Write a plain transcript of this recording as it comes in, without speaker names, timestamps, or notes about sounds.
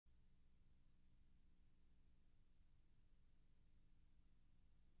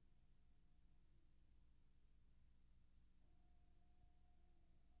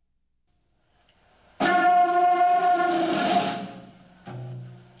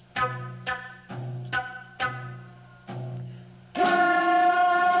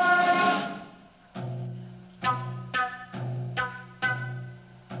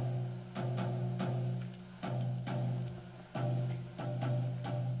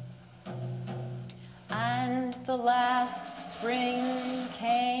The last spring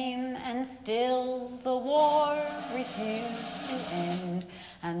came and still the war refused to end,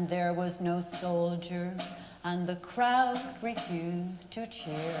 and there was no soldier and the crowd refused to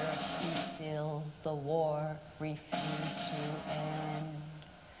cheer, and still the war refused to end.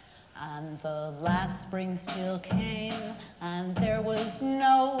 And the last spring still came, and there was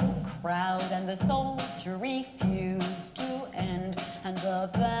no crowd, and the soldier refused to end, and the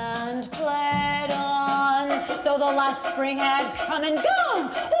band played on, though the last spring had come and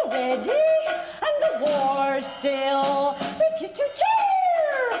gone already, and the war still refused to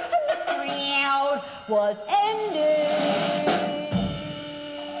cheer, and the crowd was ending.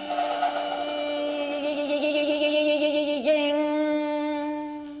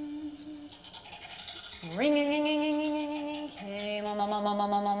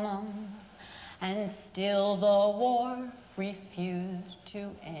 And still the war refused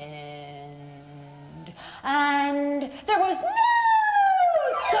to end. And there was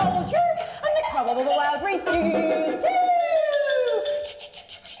no soldier, and the crowd refused to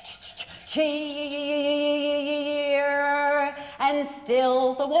cheer. And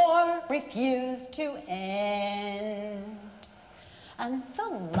still the war refused to end. And the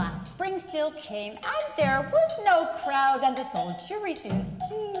last spring still came, and there was no crowd, and the soldier refused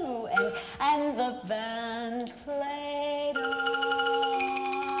to end, and the band played on.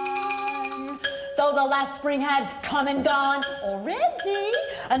 Though the last spring had come and gone already,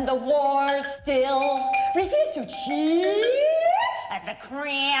 and the war still refused to cheer, and the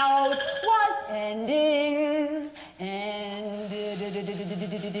crowd was ending.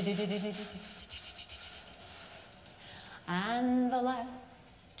 And the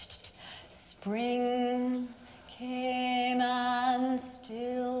last spring came and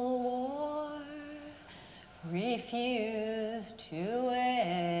still war refused to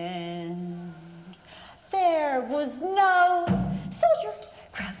end. There was no soldier,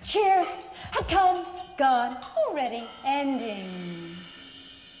 crowd cheer, had come, gone, already ending.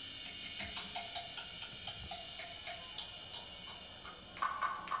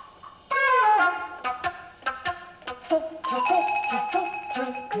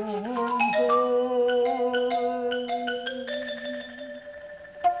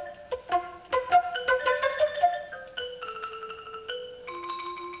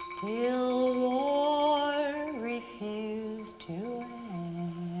 Still war refused to end.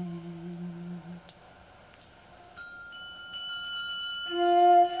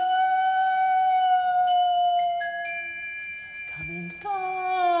 Come and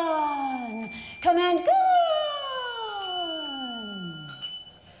gone, come and gone.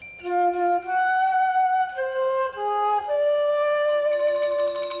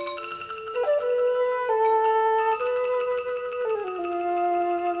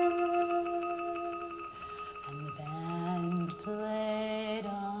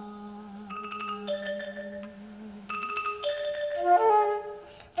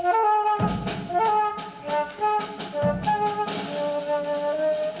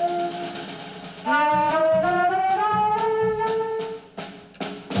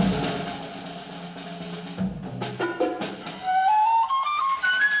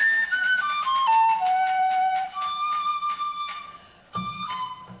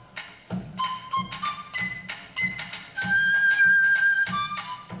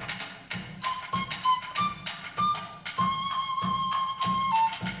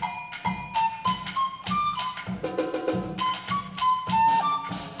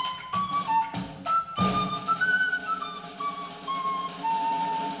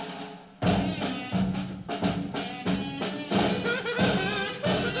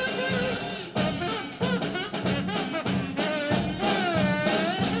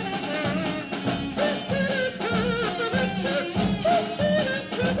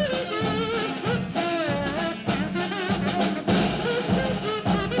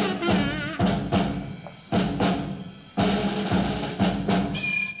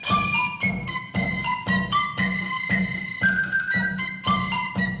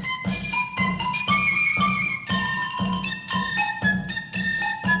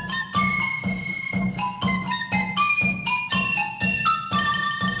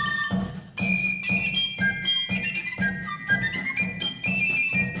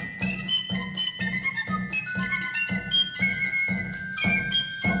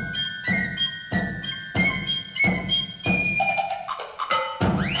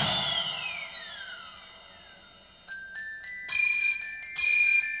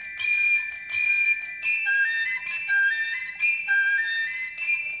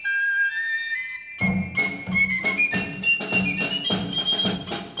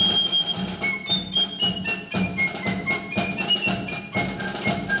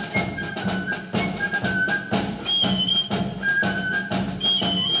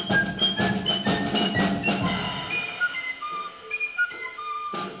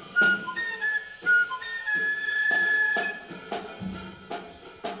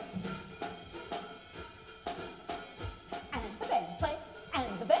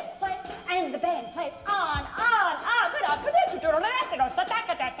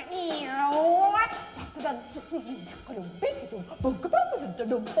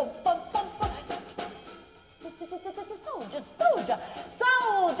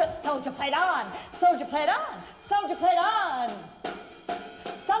 Soldier, played on. Soldier played on. Soldier played on.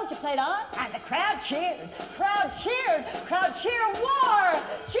 Soldier played on, and the crowd cheered. Crowd cheered. Crowd cheered. War.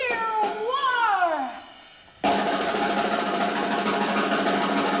 Cheer war.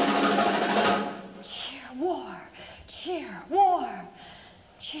 Cheer war. Cheer war.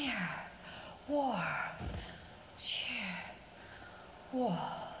 Cheer war. Cheer war.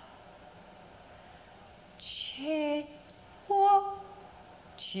 Cheer war.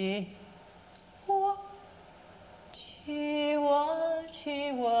 Chi wa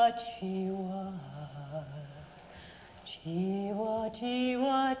chi wa chi wa chi wa chi wa chi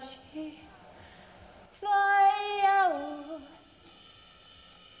wa chi fly out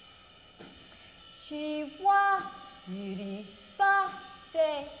chi wa ri ba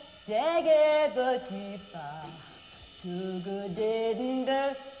de de ge ba di ba to go de de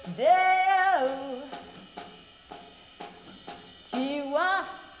de chi wa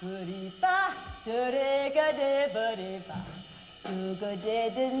Ba, da de ba de ba, do ga de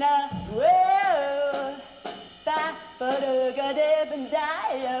de na, well, ba da de ba da,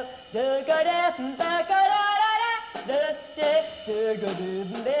 do ga de ba ga da da de ga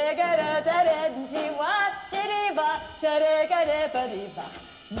de ga da da chi wa chi di ba, cha de ga de ba di ba,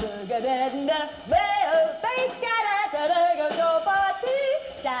 do ga de na, well, Beik ga da ga go ba ti,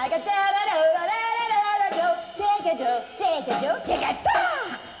 da ga da da da da da da do, dig a do.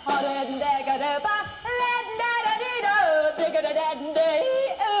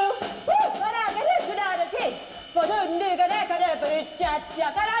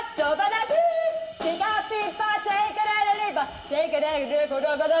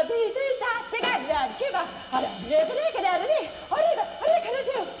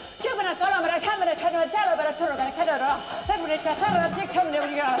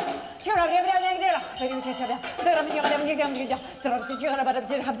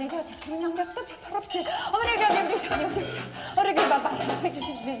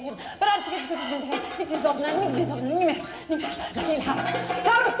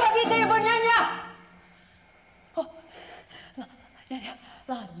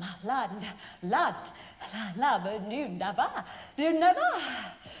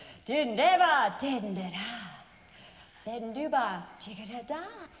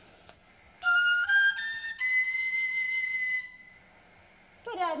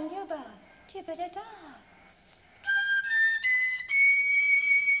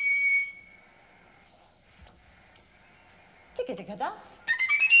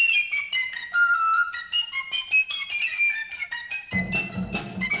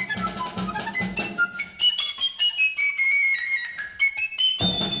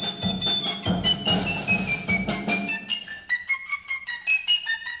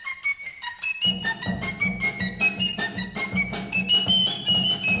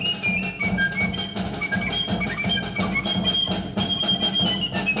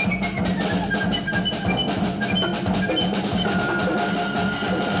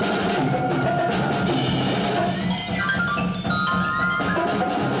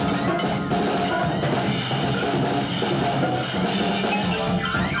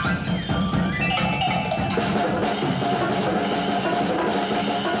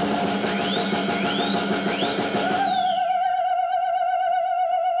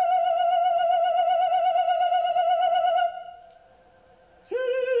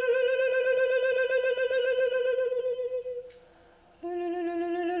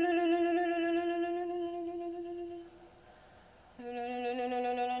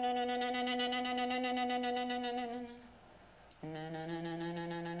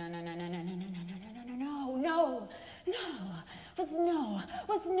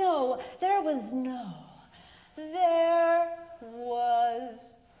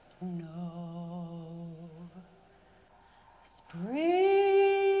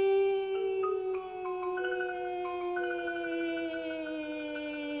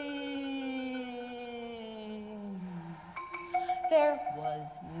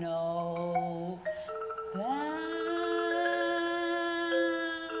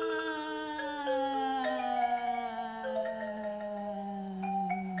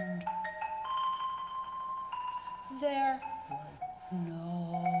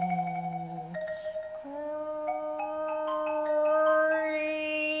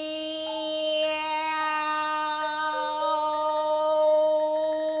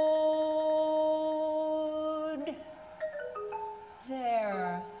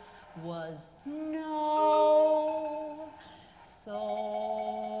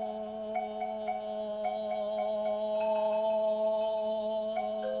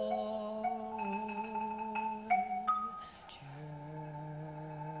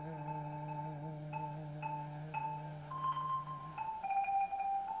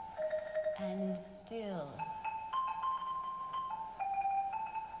 and still.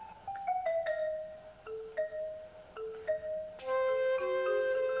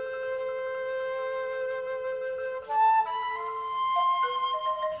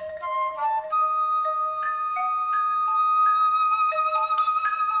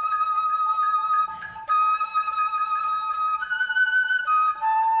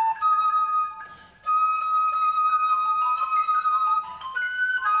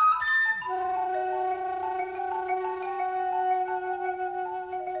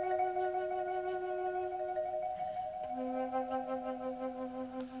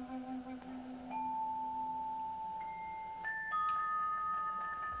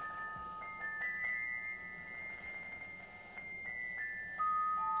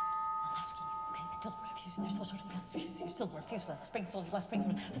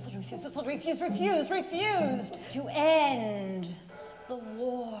 Refused to end the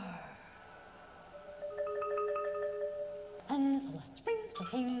war. And the last spring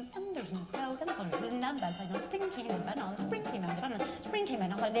came, and there was no crowd, and the sun was and bad play on spring came and bad on spring came and bad on spring came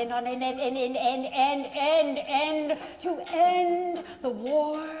and on end to end the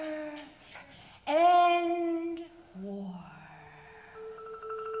war. End war.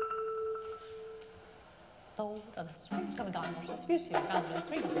 Though the spring coming on, the spring coming on, the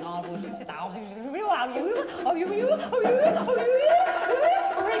spring coming on,